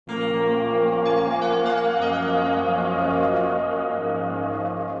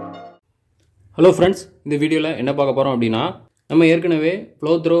Hello friends, இந்த வீடியோல என்ன பார்க்க போறோம் அப்படினா நம்ம ஏற்கனவே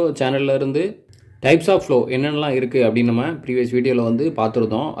flow through சேனல்ல இருந்து types of flow என்னென்னலாம் இருக்கு அப்படி நம்ம previous வீடியோல வந்து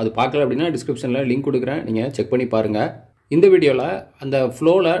பார்த்திருந்தோம். அது பார்க்கல அப்படினா descriptionல லிங்க் கொடுக்கிறேன். நீங்க செக் பண்ணி பாருங்க. இந்த வீடியோல அந்த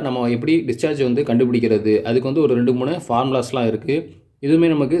flowல நம்ம எப்படி discharge வந்து கண்டுபிடிக்கிறது அதுக்கு வந்து ஒரு 2-3 ஃபார்முலாஸ்லாம் இருக்கு.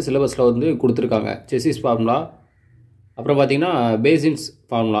 இதுவுமே நமக்கு சிலபஸ்ல வந்து கொடுத்திருக்காங்க. செசிஸ் ஃபார்முலா அப்புறம் பாத்தீங்கன்னா Bazin'S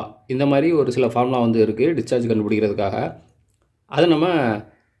ஃபார்முலா இந்த மாதிரி ஒரு சில ஃபார்முலா வந்து இருக்கு discharge கண்டுபிடிக்கிறதுக்காக. அத நம்ம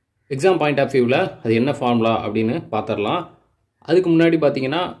exam point of view அது என்ன ஃபார்முலா அப்படினு பாத்தறலாம். அதுக்கு முன்னாடி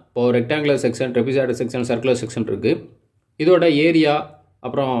பாத்தீங்கன்னா இப்போ rectangular section, trapezoidal section, circular section இருக்கு. இதோட ஏரியா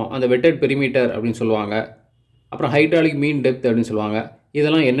அப்புறம் அந்த வெட்டட் பெரிமீட்டர் அப்படினு சொல்வாங்க. அப்புறம் hydraulic mean depth அப்படினு சொல்வாங்க.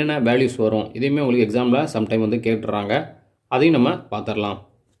 இதெல்லாம் என்னென்ன வேல்யூஸ் வரும் இதையுமே உங்களுக்கு எக்ஸாம்ல சம் டைம் வந்து கேட்றாங்க. அதையும் நம்ம பாத்தறலாம்.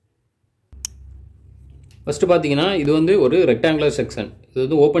 ஃபர்ஸ்ட் பாத்தீங்கன்னா இது வந்து ஒரு rectangular section. இது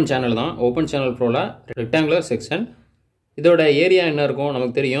வந்து ஓபன் சேனல் தான். ஓபன் சேனல் ஃப்ளோல rectangular section. இதோட ஏரியா என்ன இருக்கும்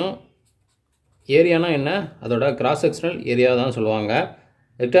நமக்கு தெரியும். ஏரியானா என்ன? அதோட கிராஸ் செக்ஷனல் ஏரியா தான் சொல்வாங்க.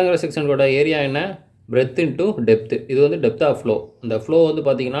 ரெக்டாங்குலர் செக்ஷனோட ஏரியா என்ன? breadth into depth. இது வந்து depth of flow. அந்த flow வந்து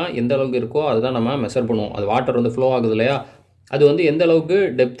பாத்தீங்கன்னா எந்த அளவுக்கு இருக்கோ அதுதான் நம்ம மெஷர் பண்ணுவோம். அது வாட்டர் வந்து flow ஆகுது இல்லையா? அது வந்து எந்த அளவுக்கு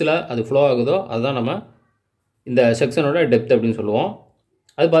டெப்த்ல அது flow ஆகுதோ அதுதான் நம்ம இந்த செக்ஷனோட டெப்த் அப்படினு சொல்லுவோம்.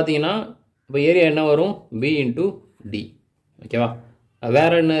 அது பாத்தீங்கன்னா இப்போ ஏரியா என்ன வரும்? b into d. ஓகேவா?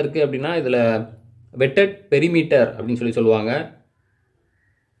 வேற என்ன இருக்கு அப்படினா இதுல வெட்டட் பெரிமீட்டர் அப்படினு சொல்லுவாங்க.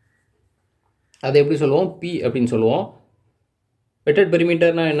 அது எப்படி சொல்லுவோம்? p அப்படினு சொல்லுவோம். வெட்டட்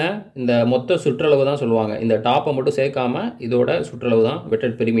பெரிமீட்டர்னா என்ன? இந்த மொத்த சுற்றளவு தான் சொல்லுவாங்க. இந்த டாப்பை மட்டும் சேர்க்காம இதோட சுற்றளவு தான்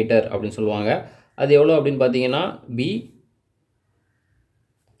வெட்டட் பெரிமீட்டர் அப்படினு சொல்லுவாங்க. அது எவ்வளவு அப்படினு பாத்தீங்கன்னா b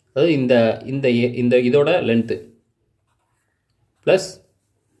அதாவது இந்த இதோட லெந்த் பிளஸ்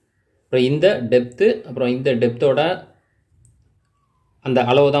அப்புறம் இந்த டெப்த் அப்புறம் இந்த டெப்த்தோட அந்த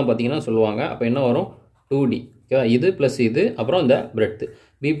அளவு தான் பாத்தீங்கன்னா சொல்லுவாங்க. அப்ப என்ன வரும்? 2d. ஓகேவா? இது பிளஸ் இது அப்புறம் இந்த breadth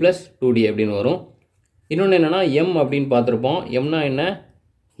b plus 2d அப்படினு வரும். இன்னொன்னு என்னன்னா m அப்படினு பார்த்திருப்போம். m னா என்ன?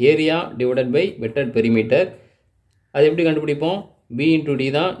 Area divided by vetted perimeter. அது எப்படி கண்டுபிடிப்போம்? b into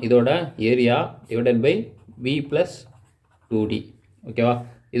d தான் இதோட area divided by b plus 2d. ஓகேவா?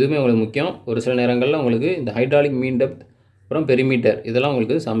 இதுவுமே உங்களுக்கு முக்கியம். ஒரு சில நேரங்கள்ல உங்களுக்கு இந்த ஹைட்ராலிக் மீன் டெப்த் அப்புறம் பெரிமீட்டர் இதெல்லாம்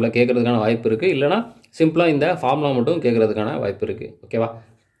உங்களுக்கு சம்ல கேட்கிறதுக்கான வாய்ப்பு இருக்கு. இல்லனா சிம்பிளா இந்த ஃபார்முலா மட்டும் கேட்கிறதுக்கான வாய்ப்பு இருக்கு. ஓகேவா?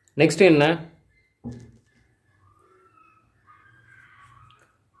 நெக்ஸ்ட் என்ன?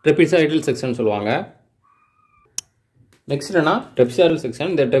 trapezoidal section சொல்வாங்க. நெக்ஸ்ட் என்ன? trapezoidal section.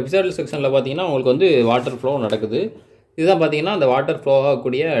 இந்த trapezoidal sectionல பாத்தீங்கன்னா உங்களுக்கு வந்து வாட்டர் ஃப்ளோ நடக்குது. இதுதான் பாத்தீங்கன்னா அந்த வாட்டர் ஃப்ளோ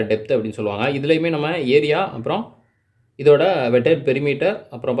ஆகக்கூடிய டெப்த் அப்படினு சொல்வாங்க. இதுலயுமே நம்ம ஏரியா அப்புறம் இதோட வெட்டட் பெரிமீட்டர்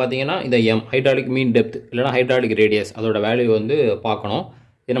அப்புறம் பாத்தீங்கன்னா இந்த m ஹைட்ராலிக் மீன் டெப்த் இல்லனா ஹைட்ராலிக் ரேடியஸ் அதோட வேல்யூ வந்து பார்க்கணும்.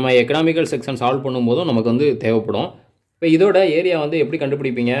 இது நம்ம எகனாமிக்கல் செக்ஷன் சால்வ் பண்ணும்போது நமக்கு வந்து தேவைப்படும். இப்போ இதோட ஏரியா வந்து எப்படி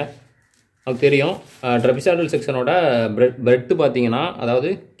கண்டுபிடிப்பீங்க? நமக்கு தெரியும் trapezoidal செக்ஷனோட breadth பாத்தீங்கன்னா அதாவது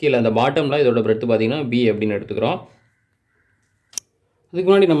கீழ அந்த பாட்டம்ல இதோட breadth பாத்தீங்கன்னா b அப்படினு எடுத்துக்கிறோம். அதுக்கு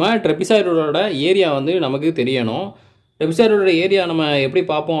முன்னாடி நம்ம trapezoidோட ஏரியா வந்து நமக்கு தெரியணும். trapezoidோட ஏரியா நம்ம எப்படி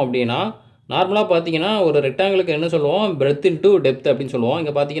பாப்போம் அப்படினா நார்மலா பாத்தீங்கன்னா ஒரு ரெக்டாங்கிளுக்கு என்ன சொல்லுவோம்? breadth into depth அப்படினு சொல்லுவோம்.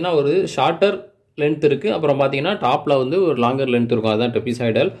 இங்க பாத்தீங்கன்னா ஒரு ஷார்ட்டர் லெந்த் இருக்கு. அப்புறம் பாத்தீங்கன்னா டாப்ல வந்து ஒரு லாங்கர் லெந்த் இருக்கும். அதான்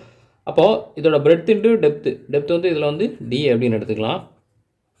trapezoidal. அப்போ இதோட breadth into depth. depth வந்து இதுல வந்து d அப்படினு எடுத்துக்கலாம்.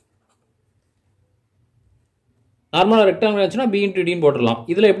 நார்மலா ரெக்டாங்கிள் ஆச்சுனா b into d ன்னு போடலாம்.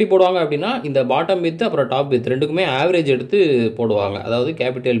 இதுல எப்படி போடுவாங்க அப்படினா இந்த பாட்டம் வித் அப்புறம் டாப் வித் ரெண்டுக்குமே ஆவரேஜ் எடுத்து போடுவாங்க. அதாவது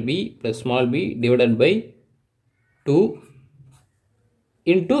capital B plus small b divided by 2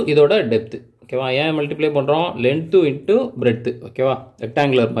 into இதோட டெப்த். ஓகேவா? ஏன் மல்டிப்ளை பண்றோம்? length into breadth. ஓகேவா?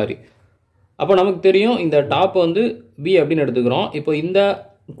 ரெக்டாங்குலர் மாதிரி. அப்ப நமக்கு தெரியும் இந்த டாப் வந்து b அப்படினு எடுத்துக்கிறோம். இப்போ இந்த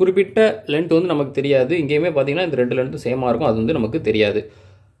குறிப்பிட்ட லெந்த் வந்து நமக்கு தெரியாது. இங்கேயுமே பாத்தீங்கன்னா இந்த ரெண்டு லெந்த் சேமா இருக்கும். அது வந்து நமக்கு தெரியாது.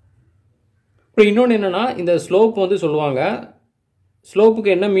 இப்போ இன்னொன்னு என்னன்னா இந்த ஸ்லோப் வந்து சொல்லுவாங்க. ஸ்லோப்புக்கு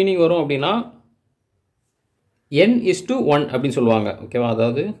என்ன மீனிங் வரும் அப்படினா n/1 அப்படினு சொல்லுவாங்க. ஓகேவா?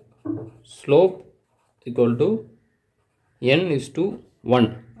 அதாவது ஸ்லோப் equal to n/1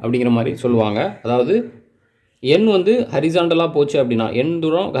 அப்படிங்கிற மாதிரி சொல்லுவாங்க. அதாவது n வந்து ஹரிசாண்டலா போச்சு அப்படினா n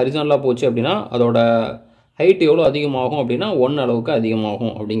தூரம் ஹரிசாண்டலா போச்சு அப்படினா அதோட ஹைட் எவ்வளவு அதிகமாகும் அப்படினா 1 அளவுக்கு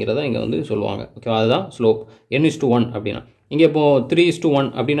அதிகமாகும் அப்படிங்கறத இங்க வந்து சொல்லுவாங்க. ஓகேவா? அதுதான் ஸ்லோப் n/1 அப்படினா. இங்க இப்போ 3/1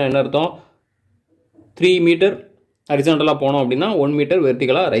 அப்படினா என்ன அர்த்தம்? 3 மீட்டர் ஹரிசாண்டலா போனோம் அப்படினா 1 மீட்டர்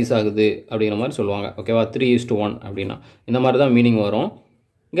வெர்டிகலா ரைஸ் ஆகுது அப்படிங்கிற மாதிரி சொல்லுவாங்க. ஓகேவா? 3/1 அப்படினா இந்த மாதிரி தான் மீனிங் வரும்.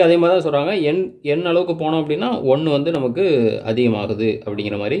 இங்க அதே மாதிரி தான் சொல்றாங்க. n அளவுக்கு போனோம் அப்படினா 1 வந்து நமக்கு அதிகமாகுது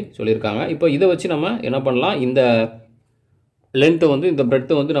அப்படிங்கிற மாதிரி சொல்லிருக்காங்க. இப்போ இத வச்சு நம்ம என்ன பண்ணலாம்? இந்த லெந்த் வந்து இந்த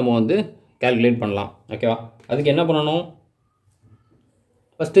breadth வந்து நம்ம வந்து கால்குலேட் பண்ணலாம். ஓகேவா? அதுக்கு என்ன பண்ணனும்?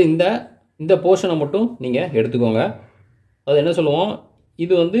 ஃபர்ஸ்ட் இந்த போர்ஷனை மட்டும் நீங்க எடுத்துக்கோங்க. அது என்ன சொல்லுவோம்?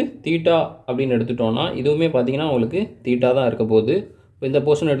 இது வந்து தீட்டா அப்படினு எடுத்துட்டோம்னா இதுவுமே பாத்தீங்கன்னா உங்களுக்கு தீட்டா தான் இருக்க போகுது. இப்போ இந்த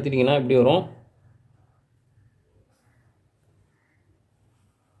போர்ஷன் எடுத்துட்டீங்கன்னா எப்படி வரும்?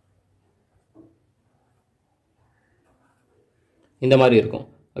 இந்த மாதிரி இருக்கும்.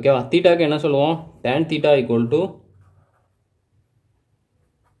 ஓகேவா? தீட்டாக்கு என்ன சொல்லுவோம்? tan theta equal to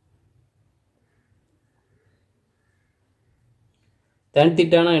tan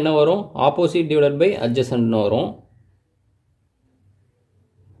thetaனா என்ன வரும்? ஆப்போசிட் டிவைடட் பை அட்ஜசன்ட்னு வரும்.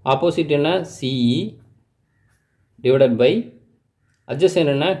 ஆப்போசிட் என்ன? CE டிவைடட் பை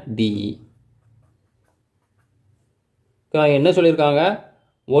அட்ஜசன்ட் என்ன? DE. என்ன சொல்லியிருக்காங்க?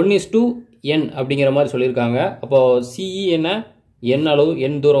 1:n அப்படிங்கிற மாதிரி சொல்லியிருக்காங்க. அப்போ CE என்ன? n அளவு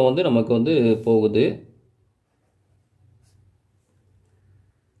n தூரம் வந்து நமக்கு வந்து போகுது.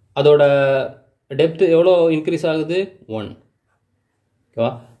 அதோட டெப்த் எவ்வளோ இன்க்ரீஸ் ஆகுது? 1.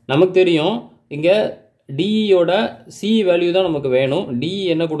 ஓகேவா? நமக்கு தெரியும் இங்கே டிஇயோட சி வேல்யூ தான் நமக்கு வேணும். டிஇ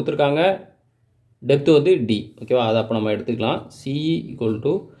என்ன கொடுத்துருக்காங்க? டெப்த் வந்து டி. ஓகேவா? அதை அப்போ நம்ம எடுத்துக்கலாம். சிஇ ஈக்குவல்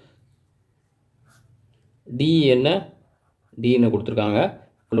டு டிஇ என்ன? டின்னு கொடுத்துருக்காங்க.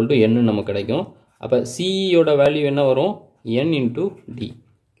 ஈக்குவல் டு என்னு நமக்கு கிடைக்கும். அப்போ சிஇயோட வேல்யூ என்ன வரும்? N into D.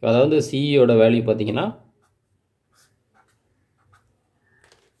 அதாவது சிஇயோட வேல்யூ பார்த்தீங்கன்னா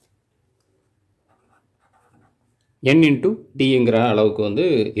n இன்ட்டு டிங்கிற அளவுக்கு வந்து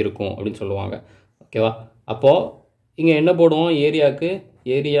இருக்கும் அப்படின்னு சொல்லுவாங்க. ஓகேவா? அப்போது இங்கே என்ன போடுவோம்? ஏரியாவுக்கு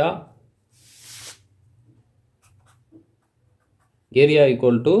area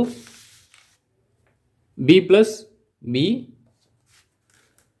equal to be plus B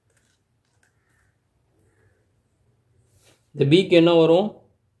இந்த பிக்கு என்ன வரும்?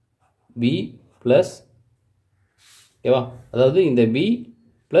 பி ப்ளஸ், ஓகேவா? அதாவது இந்த பி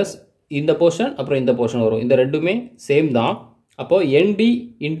ப்ளஸ் இந்த போர்ஷன் அப்புறம் இந்த போர்ஷன் வரும். இந்த ரெண்டுமே சேம் தான். அப்போது என்டி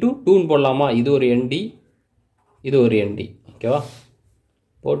இன்ட்டு 2ன்னு போடலாமா? இது ஒரு என்டி, இது ஒரு என்டி. ஓகேவா?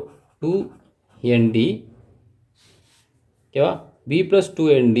 இப்போ 2ND, ஓகேவா? பி ப்ளஸ்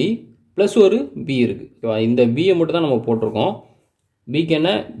 2ND ப்ளஸ் ஒரு பி இருக்குது. ஓகேவா? இந்த பியை மட்டும் தான் நம்ம போட்டிருக்கோம். பிக்கு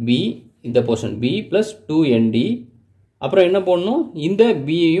என்ன? பி இந்த போர்ஷன் பி ப்ளஸ் 2ND, அப்புறம் என்ன போடணும்? இந்த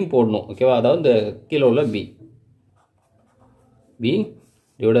பியையும் போடணும். ஓகேவா? அதாவது இந்த கீழே உள்ள பி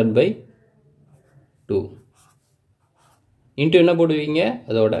டிவைடட் பை 2 இன்ட்டு என்ன போடுவீங்க?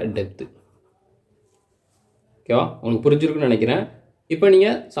 அதோட டெப்த்து. ஓகேவா? உங்களுக்கு புரிஞ்சிருக்குன்னு நினைக்கிறேன். இப்போ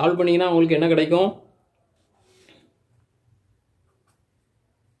நீங்கள் சால்வ் பண்ணிங்கன்னா உங்களுக்கு என்ன கிடைக்கும்?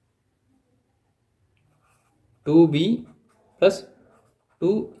 Two B plus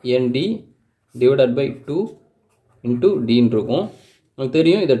 2ND divided by 2 into டின்னு இருக்கும். உங்களுக்கு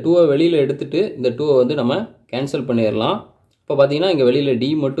தெரியும் இந்த 2வை வெளியில் எடுத்துகிட்டு இந்த 2வை வந்து நம்ம கேன்சல் பண்ணிடலாம். இப்போ பார்த்தீங்கன்னா இங்கே வெளியில் டி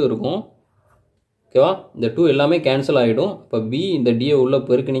மட்டும் இருக்கும். ஓகேவா? இந்த 2 எல்லாமே கேன்சல் ஆகிடும். இப்போ பி இந்த டியை உள்ளே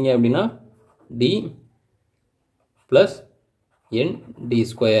பெருக்குனீங்க அப்படின்னா டி ப்ளஸ் ND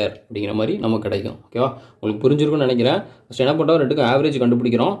ஸ்கொயர் அப்படிங்கிற மாதிரி நமக்கு கிடைக்கும். ஓகேவா? உங்களுக்கு புரிஞ்சிருக்குன்னு நினைக்கிறேன். ஃபஸ்ட் என்ன பண்ணுறோம்? ரெண்டுக்கும் ஆவரேஜ்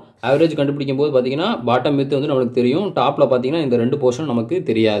கண்டுபிடிக்கிறோம். ஆவரேஜ் கண்டுபிடிக்கும் போது பார்த்தீங்கன்னா பாட்டம் வித்து வந்து நம்மளுக்கு தெரியும். டாப்பில் பார்த்தீங்கன்னா இந்த ரெண்டு போர்ஷன் நமக்கு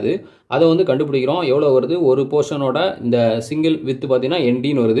தெரியாது. அதை வந்து கண்டுபிடிக்கிறோம். எவ்வளோ வருது? ஒரு போர்ஷனோட இந்த சிங்கிள் வித்து பார்த்தீங்கன்னா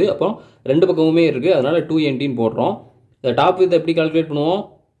NDன்னு வருது. அப்புறம் ரெண்டு பக்கமுமே இருக்குது, அதனால் 2NDன்னு போடுறோம். இந்த டாப் வித் எப்படி கால்குலேட் பண்ணுவோம்?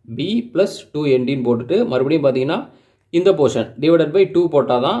 பி ப்ளஸ் 2NDன்னு போட்டுட்டு மறுபடியும் பார்த்தீங்கன்னா இந்த போர்ஷன் டிவைடட் பை 2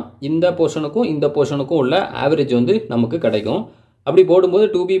 போட்டால் தான் இந்த போர்ஷனுக்கும் இந்த போர்ஷனுக்கும் உள்ள ஆவரேஜ் வந்து நமக்கு கிடைக்கும். அப்படி போடும்போது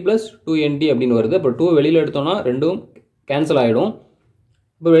 2B ப்ளஸ் 2ND அப்படின்னு வருது. அப்புறம் 2 வெளியில் எடுத்தோம்னா ரெண்டும் கேன்சல் ஆகிடும்.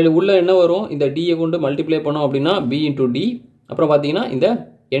 இப்போ உள்ளே என்ன வரும்? இந்த டியை கொண்டு மல்டிப்ளை பண்ணோம் அப்படின்னா பி இன்ட்டு டி, அப்புறம் பார்த்தீங்கன்னா இந்த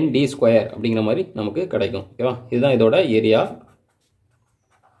ND ஸ்கொயர் அப்படிங்கிற மாதிரி நமக்கு கிடைக்கும். ஓகேவா? இதுதான் இதோட area.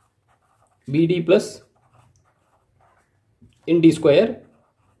 BD plus ND square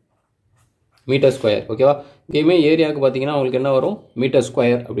metre square. ஓகேவா? இங்கேயுமே ஏரியாவுக்கு பார்த்தீங்கன்னா உங்களுக்கு என்ன வரும்? மீட்டர்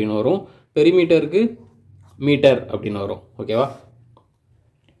ஸ்கொயர் அப்படின்னு வரும். பெரிமீட்டருக்கு மீட்டர் அப்படின்னு வரும். ஓகேவா?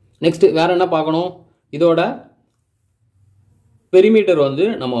 நெக்ஸ்ட் வேறு என்ன பார்க்கணும்? இதோட பெரிமீட்டர் வந்து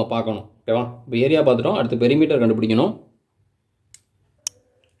நம்ம பார்க்கணும். ஓகேவா? இப்போ ஏரியா பார்த்துட்டோம், அடுத்து பெரிமீட்டர் கண்டுபிடிக்கணும்.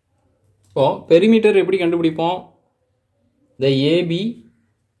 இப்போ பெரிமீட்டர் எப்படி கண்டுபிடிப்போம்? இந்த ஏபி,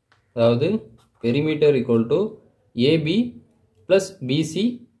 அதாவது perimeter equal to AB plus PC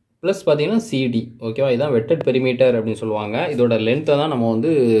plus பார்த்தீங்கன்னா சிடி. ஓகேவா? இதுதான் வெட்டட் பெரிமீட்டர் அப்படின்னு சொல்லுவாங்க. இதோட லென்த்தை தான் நம்ம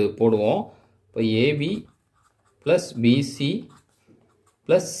வந்து போடுவோம். இப்போ AB plus PC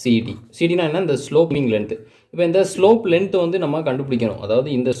plus CD. சிடினா என்ன? இந்த ஸ்லோப்பிங் லென்த்து. இப்போ இந்த ஸ்லோப் லென்த்தை வந்து நம்ம கண்டுபிடிக்கணும். அதாவது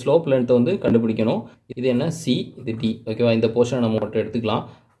இந்த ஸ்லோப் லென்த்தை வந்து கண்டுபிடிக்கணும். இது என்ன? சி, இது டி. ஓகேவா? இந்த போர்ஷனை நம்ம மட்டும் எடுத்துக்கலாம்.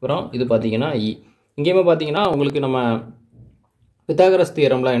 அப்புறம் இது பார்த்தீங்கன்னா இ. இங்கேயுமே பார்த்தீங்கன்னா உங்களுக்கு நம்ம பித்தாகரஸ்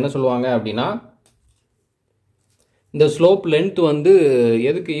தியரம்ல என்ன சொல்லுவாங்க அப்படின்னா, இந்த ஸ்லோப் லென்த் வந்து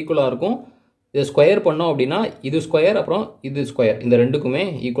எதுக்கு ஈக்குவலாக இருக்கும்? இதை ஸ்கொயர் பண்ணோம் அப்படின்னா இது ஸ்கொயர் அப்புறம் இது ஸ்கொயர், இந்த ரெண்டுக்குமே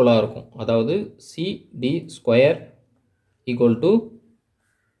ஈக்குவலாக இருக்கும். அதாவது CD square equal to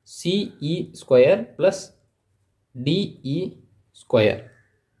CE square plus DE square.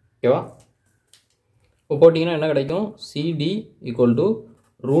 ஓகேவா? இப்போ போட்டிங்கன்னா என்ன கிடைக்கும்? CD equal to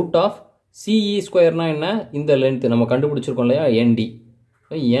root of CE ஸ்கொயர்னா என்ன? இந்த லென்த் நம்ம கண்டுபிடிச்சிருக்கோம் இல்லையா, ND.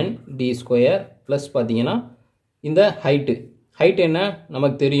 ND ஸ்கொயர் ப்ளஸ் பார்த்தீங்கன்னா இந்த ஹைட் என்ன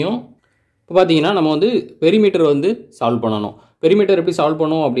நமக்கு தெரியும். இப்போ பார்த்தீங்கன்னா நம்ம வந்து பெரிமீட்டர் வந்து சால்வ் பண்ணணும். பெரிமீட்டர் எப்படி சால்வ்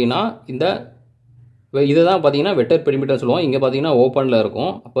பண்ணுவோம் அப்படின்னா, இதை தான் பார்த்தீங்கன்னா வெக்டர் பெரிமீட்டர் சொல்லுவோம். இங்கே பார்த்தீங்கன்னா ஓப்பனில்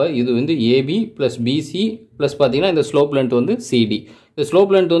இருக்கும். அப்போ இது வந்து AB ப்ளஸ் BC ப்ளஸ் பார்த்தீங்கன்னா இந்த ஸ்லோப் லென்த் வந்து CD. இந்த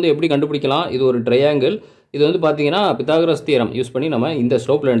ஸ்லோப் லென்த் வந்து எப்படி கண்டுபிடிக்கலாம்? இது ஒரு ட்ரையாங்கிள். இது வந்து பார்த்தீங்கன்னா பித்தாகரஸ் தியரம் யூஸ் பண்ணி நம்ம இந்த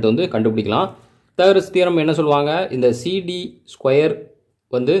ஸ்லோப் லென்த் வந்து கண்டுபிடிக்கலாம். பித்தாகரஸ் தியரம் என்ன சொல்லுவாங்க? இந்த CD ஸ்கொயர்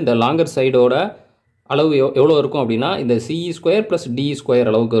வந்து இந்த லாங்கர் சைடோட அளவு எவ்வளோ இருக்கும் அப்படின்னா, இந்த CE square plus DE square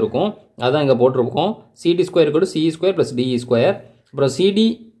அளவுக்கு இருக்கும். அதான் இங்கே போட்டிருக்கோம். CD ஸ்கொயர் கூட CE square plus DE square. அப்புறம் CD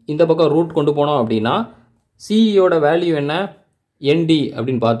இந்த பக்கம் ரூட் கொண்டு போனோம் அப்படின்னா CEயோட வேல்யூ என்ன? ND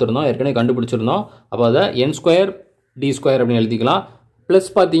அப்படின்னு பார்த்துருந்தோம், ஏற்கனவே கண்டுபிடிச்சிருந்தோம். அப்போ அதை N ஸ்கொயர் D ஸ்கொயர் அப்படின்னு எழுதிக்கலாம். ப்ளஸ்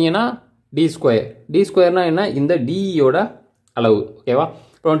பார்த்தீங்கன்னா D ஸ்கொயர்னா என்ன? இந்த DEயோட அளவு. ஓகேவா?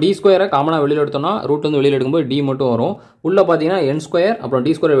 அப்புறம் D ஸ்கொயரை காமனாக வெளியில் எடுத்தோம்னா ரூட் வந்து வெளியில் எடுக்கும்போது D மட்டும் வரும். உள்ளே பார்த்தீங்கன்னா N ஸ்கொயர் அப்புறம்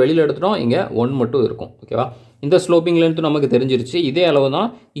D ஸ்கொயர் வெளியில் எடுத்துட்டோம், இங்கே 1 மட்டும் இருக்கும். ஓகேவா? இந்த ஸ்லோப்பிங் லென்த்து நமக்கு தெரிஞ்சிருச்சு. இதே அளவு தான்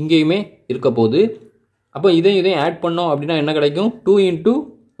இங்கேயுமே இருக்க போகுது. அப்போ இதையும் ஆட் பண்ணோம் அப்படின்னா என்ன கிடைக்கும்? 2 into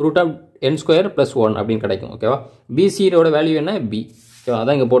root of N square plus 1 அப்படின்னு கிடைக்கும். ஓகேவா? BCயோட வேல்யூ என்ன? B. ஓகேவா?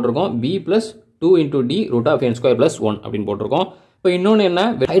 அதான் இங்கே போட்டிருக்கோம். B plus 2 into D root of N square plus 1 அப்படின்னு போட்டிருக்கோம். இப்போ இன்னொன்று என்ன?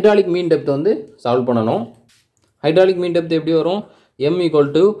 ஹைட்ராலிக் மீன் டெப்த் வந்து சால்வ் பண்ணணும். ஹைட்ராலிக் மீன் டெப்த் எப்படி வரும்? M equal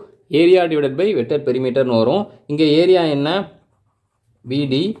to area divided by vector பெரிமீட்டர்னு வரும். இங்கே ஏரியா என்ன?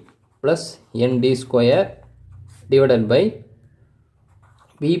 BD plus ND square divided by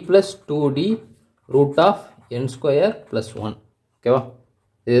B plus 2D root of N square plus 1. ஓகேவா?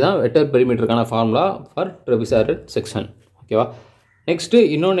 இதுதான் vector பெரிமீட்டருக்கான formula for trapezoidal section. ஓகேவா? நெக்ஸ்ட்டு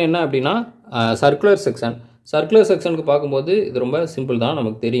இன்னொன்று என்ன அப்படின்னா சர்க்குலர் செக்ஷன். சர்க்குலர் செக்ஷனுக்கு பார்க்கும்போது இது ரொம்ப சிம்பிள் தான்,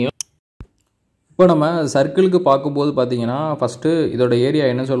 நமக்கு தெரியும். இப்போ நம்ம சர்க்கிளுக்கு பார்க்கும்போது பார்த்தீங்கன்னா ஃபஸ்ட்டு இதோட ஏரியா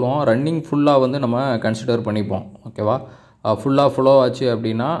என்ன சொல்லுவோம்? ரன்னிங் ஃபுல்லாக வந்து நம்ம கன்சிடர் பண்ணிப்போம். ஓகேவா? ஃபுல்லாக ஃப்ளோ ஆச்சு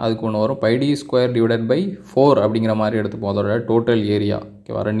அப்படின்னா அதுக்கு ஒன்று வரும், πD ஸ்கொயர் டிவைடட் பை 4 அப்படிங்கிற மாதிரி எடுத்துப்போம் அதோட டோட்டல் ஏரியா.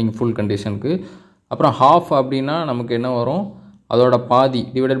 ஓகேவா? ரன்னிங் ஃபுல் கண்டிஷனுக்கு. அப்புறம் ஹாஃப் அப்படின்னா நமக்கு என்ன வரும்? அதோட பாதி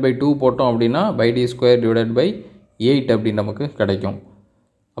டிவைடட் பை 2 போட்டோம் அப்படின்னா πD ஸ்கொயர் டிவைடட் பை 8 அப்படின்னு நமக்கு கிடைக்கும்.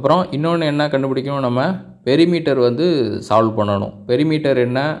 அப்புறம் இன்னொன்று என்ன கண்டுபிடிக்கணும்? நம்ம பெரிமீட்டர் வந்து சால்வ் பண்ணணும். பெரிமீட்டர்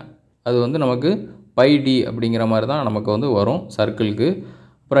என்ன? அது வந்து நமக்கு πD அப்படிங்கிற மாதிரி தான் நமக்கு வந்து வரும் சர்க்கிளுக்கு.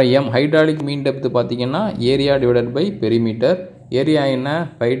 அப்புறம் M ஹைட்ராலிக் மீன் டெப்த் பார்த்திங்கன்னா area divided by perimeter. Area என்ன?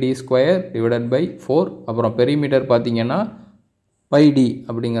 πD square divided by 4. அப்புறம் பெரிமீட்டர் பார்த்திங்கன்னா πD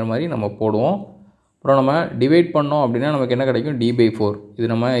அப்படிங்கிற மாதிரி நம்ம போடுவோம். அப்புறம் நம்ம டிவைட் பண்ணோம் அப்படின்னா நமக்கு என்ன கிடைக்கும்? D/4. இது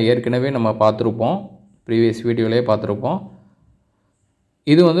நம்ம ஏற்கனவே நம்ம பார்த்துருப்போம், ப்ரீவியஸ் வீடியோலேயே பார்த்துருப்போம்.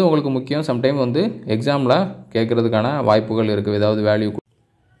 இது வந்து உங்களுக்கு முக்கியம். சம்டைம் வந்து எக்ஸாமில் கேட்குறதுக்கான வாய்ப்புகள் இருக்குது. ஏதாவது வேல்யூ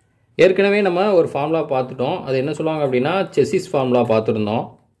ஏற்கனவே நம்ம ஒரு ஃபார்முலா பார்த்துட்டோம். அது என்ன சொல்லுவாங்க அப்படின்னா செசிஸ் ஃபார்முலா பார்த்துருந்தோம்.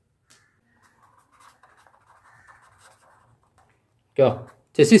 ஓகே,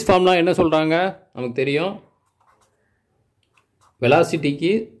 செசிஸ் ஃபார்முலா என்ன சொல்கிறாங்க நமக்கு தெரியும்.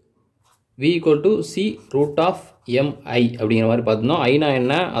 வெலாசிட்டிக்கு V equal to C root of MI அப்படிங்கிற மாதிரி பார்த்துருந்தோம். ஐனா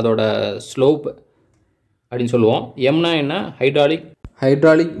என்ன? அதோட ஸ்லோப் அப்படின்னு சொல்லுவோம். எம்னா என்ன?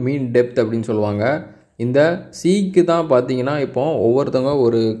 ஹைட்ராலிக் மீன் டெப்த் அப்படின்னு சொல்லுவாங்க. இந்த சிக்கு தான் பார்த்தீங்கன்னா இப்போ ஒவ்வொருத்தவங்க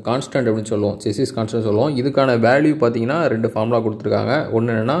ஒரு கான்ஸ்டன்ட் அப்படின்னு சொல்லுவோம், செசிஸ் கான்ஸ்டன்ட் சொல்லுவோம். இதுக்கான வேல்யூ பார்த்தீங்கன்னா 2 ஃபார்முலா கொடுத்துருக்காங்க.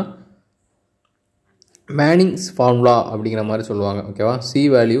 ஒன்று என்னென்னா மேனிங்ஸ் ஃபார்முலா அப்படிங்கிற மாதிரி சொல்லுவாங்க. ஓகேவா? சி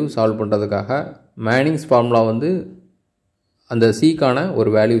வேல்யூ சால்வ் பண்ணுறதுக்காக மேனிங்ஸ் ஃபார்முலா வந்து அந்த சிக்கான ஒரு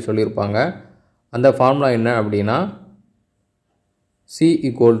வேல்யூ சொல்லியிருப்பாங்க. அந்த ஃபார்முலா என்ன அப்படின்னா C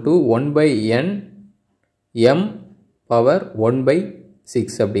equal to 1/n m power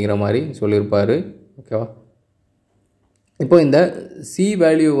 1/6 அப்படிங்கிற மாதிரி சொல்லியிருப்பார். ஓகேவா? இப்போ இந்த சி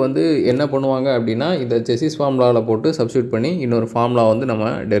வேல்யூ வந்து என்ன பண்ணுவாங்க அப்படின்னா இந்த செசிஸ் ஃபார்முலாவில் போட்டு சப்ஸ்டியூட் பண்ணி இன்னொரு ஃபார்முலா வந்து நம்ம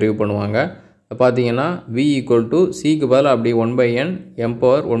டெரைவ் பண்ணுவாங்க. பார்த்தீங்கன்னா V ஈக்குவல் டு சிக்கு பதில் அப்படி 1/n m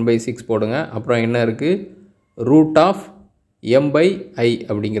பவர் 1/6 போடுங்க. அப்புறம் என்ன இருக்குது? ரூட் ஆஃப் m/i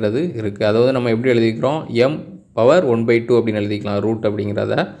அப்படிங்கிறது இருக்குது. அதாவது நம்ம எப்படி எழுதிக்கிறோம்? m பவர் 1/2 அப்படின்னு எழுதிக்கலாம் ரூட்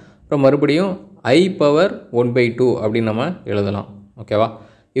அப்படிங்கிறத. அப்புறம் மறுபடியும் i பவர் 1/2 அப்படின்னு நம்ம எழுதலாம். ஓகேவா?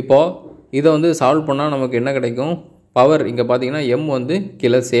 இப்போது இதை வந்து சால்வ் பண்ணால் நமக்கு என்ன கிடைக்கும்? பவர் இங்கே பார்த்தீங்கன்னா m வந்து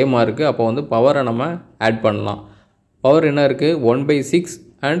கீழே சேமாக இருக்குது. அப்போ வந்து பவரை நம்ம ஆட் பண்ணலாம். பவர் என்ன இருக்குது? 1/6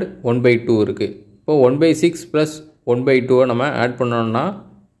 அண்ட் 1/2 இருக்குது. இப்போது 1/6 ப்ளஸ் 1/2 நம்ம ஆட் பண்ணோம்னா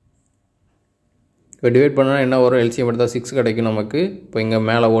இப்போ டிவைட் பண்ணால் என்ன வரும்? எல்சிஎம் எடுத்தால் 6 கிடைக்கும் நமக்கு. இப்போ இங்கே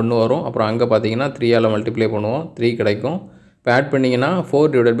மேலே 1 வரும். அப்புறம் அங்கே பார்த்தீங்கன்னா 3ஆல் மல்டிப்ளை பண்ணுவோம், 3 கிடைக்கும். இப்போ ஆட் பண்ணிங்கன்னா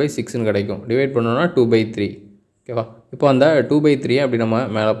 4/6 கிடைக்கும். டிவைட் பண்ணோன்னா 2/3. ஓகேவா? இப்போ அந்த 2/3 அப்படி நம்ம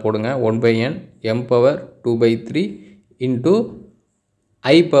மேலே போடுங்க. 1/n m power 2/3 into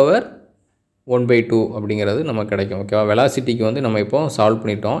i power 1/2 அப்படிங்கிறது நமக்கு கிடைக்கும். ஓகேவா? வெலாசிட்டிக்கு வந்து நம்ம இப்போ சால்வ்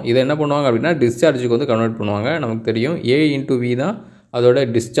பண்ணிட்டோம். இதை என்ன பண்ணுவாங்க அப்படின்னா டிஸ்சார்ஜுக்கு வந்து கன்வெர்ட் பண்ணுவாங்க. நமக்கு தெரியும் A into V தான் அதோட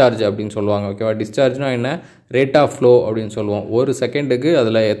டிஸ்சார்ஜ் அப்படின்னு சொல்லுவாங்க. ஓகேவா? டிஸ்சார்ஜ்னால் என்ன? ரேட் ஆஃப் ஃப்ளோ அப்படின்னு சொல்லுவோம். ஒரு செகண்டுக்கு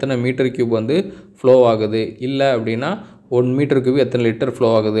அதில் எத்தனை மீட்டர் கியூப் வந்து ஃப்ளோ ஆகுது, இல்லை அப்படின்னா 1 மீட்டர் கியூப் எத்தனை லிட்டர் ஃப்ளோ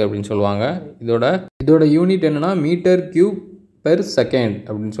ஆகுது அப்படின்னு சொல்லுவாங்க. இதோட யூனிட் என்னென்னா மீட்டர் கியூப் பெர் செகண்ட்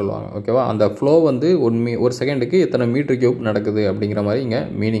அப்படின்னு சொல்லுவாங்க. ஓகேவா? அந்த ஃப்ளோ வந்து ஒரு செகண்டுக்கு எத்தனை மீட்டர் கியூப் நடக்குது அப்படிங்கிற மாதிரி இங்கே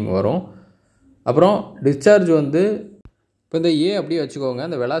மீனிங் வரும். அப்புறம் டிஸ்சார்ஜ் வந்து இப்போ இந்த ஏ அப்படியே வச்சுக்கோங்க.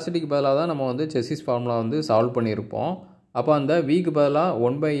 அந்த வெலாசிட்டிக்கு பதிலாக தான் நம்ம வந்து செசிஸ் ஃபார்முலா வந்து சால்வ் பண்ணியிருப்போம். அப்போ அந்த விக்கு பதிலாக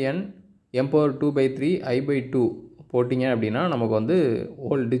 1/n m/2/3 I/2 போட்டிங்க அப்படின்னா நமக்கு வந்து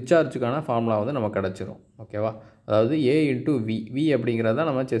ஹோல் டிஸ்சார்ஜுக்கான ஃபார்முலா வந்து நமக்கு கிடச்சிரும். ஓகேவா? அதாவது A into V அப்படிங்கிறத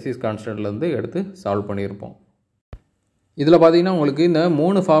நம்ம செசிஸ் கான்ஸ்டன்ட்லேருந்து எடுத்து சால்வ் பண்ணியிருப்போம். இதில் பார்த்தீங்கன்னா உங்களுக்கு இந்த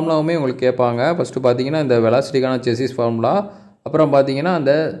 3 ஃபார்முலாவுமே உங்களுக்கு கேட்பாங்க. ஃபஸ்ட்டு பார்த்தீங்கன்னா இந்த வெலாசிட்டிக்கான செசிஸ் ஃபார்முலா, அப்புறம் பார்த்தீங்கன்னா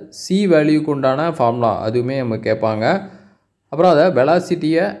அந்த சி வேல்யூக்கு உண்டான ஃபார்முலா அதுவுமே நம்ம கேட்பாங்க. அப்புறம் அதை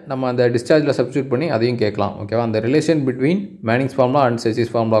வெலாசிட்டியை நம்ம அந்த டிஸ்சார்ஜில் சப்ஸ்டியூட் பண்ணி அதையும் கேட்கலாம். ஓகேவா? அந்த relation between மேனிங்ஸ் formula and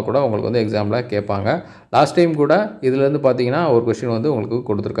செசிஸ் formula கூட உங்களுக்கு வந்து எக்ஸாமில் கேட்பாங்க. லாஸ்ட் டைம் கூட இதுலேருந்து பார்த்தீங்கன்னா ஒரு கொஸ்டின் வந்து உங்களுக்கு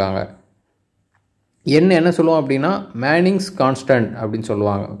கொடுத்துருக்காங்க. என்ன சொல்லுவோம் அப்படின்னா மேனிங்ஸ் கான்ஸ்டன்ட் அப்படின்னு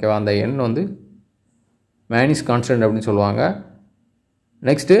சொல்லுவாங்க. ஓகேவா? அந்த வந்து மேனிங்ஸ் கான்ஸ்டன்ட் அப்படின்னு சொல்லுவாங்க.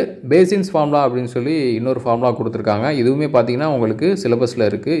 நெக்ஸ்ட்டு பேசின்ஸ் ஃபார்முலா அப்படின்னு சொல்லி இன்னொரு ஃபார்முலா கொடுத்துருக்காங்க. இதுவுமே பார்த்தீங்கன்னா உங்களுக்கு சிலபஸில்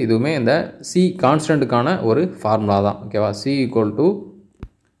இருக்குது. இதுவுமே இந்த சி கான்ஸ்டன்ட்டுக்கான ஒரு ஃபார்முலா தான். ஓகேவா? C =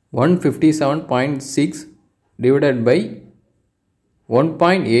 157.6 divided by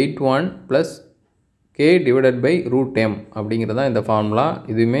 1.81 plus K divided by √m அப்படிங்கிறது தான் இந்த ஃபார்முலா.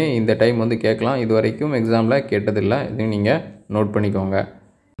 இதுவுமே இந்த டைம் வந்து கேட்கலாம். இது வரைக்கும் எக்ஸாமில் கேட்டதில்லை. இதையும் நீங்கள் நோட் பண்ணிக்கோங்க.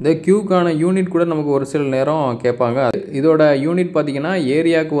 இந்த கியூக்கான யூனிட் கூட நமக்கு ஒரு சில நேரம் கேட்பாங்க. இதோட யூனிட் பார்த்திங்கன்னா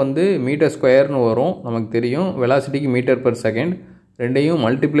ஏரியாவுக்கு வந்து மீட்டர் ஸ்கொயர்னு வரும். நமக்கு தெரியும் வெலாசிட்டிக்கு மீட்டர் பெர் செகண்ட். ரெண்டையும்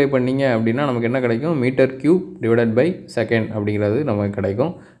மல்டிப்ளை பண்ணிங்க அப்படின்னா நமக்கு என்ன கிடைக்கும்? Metre cube divided by second அப்படிங்கிறது நமக்கு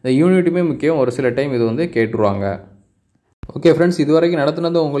கிடைக்கும். இந்த யூனிட்டுமே முக்கியம். ஒரு சில டைம் இது வந்து கேட்டுருவாங்க. ஓகே ஃப்ரெண்ட்ஸ், இது வரைக்கும்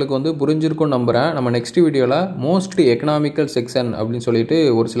நடத்துனது உங்களுக்கு வந்து புரிஞ்சிருக்கும்னு நம்புகிறேன். நம்ம நெக்ஸ்ட் வீடியோவில் மோஸ்ட் எக்கனாமிக்கல் செக்ஷன் அப்படின்னு சொல்லிட்டு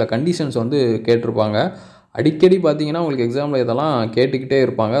ஒரு சில கண்டிஷன்ஸ் வந்து கேட்டிருப்பாங்க. அடிக்கடி பார்த்தீங்கன்னா உங்களுக்கு எக்ஸாமில் இதெல்லாம் கேட்டுக்கிட்டே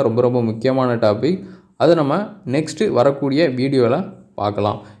இருப்பாங்க. ரொம்ப ரொம்ப முக்கியமான டாபிக். அதை நம்ம நெக்ஸ்ட்டு வரக்கூடிய வீடியோவில்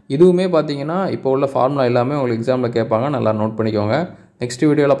பார்க்கலாம். இதுவுமே பார்த்தீங்கன்னா இப்போ உள்ள ஃபார்முலா எல்லாமே உங்களுக்கு எக்ஸாமில் கேட்பாங்க. நல்லா நோட் பண்ணிக்கோங்க. நெக்ஸ்ட்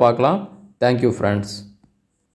வீடியோவில் பார்க்கலாம். Thank you friends.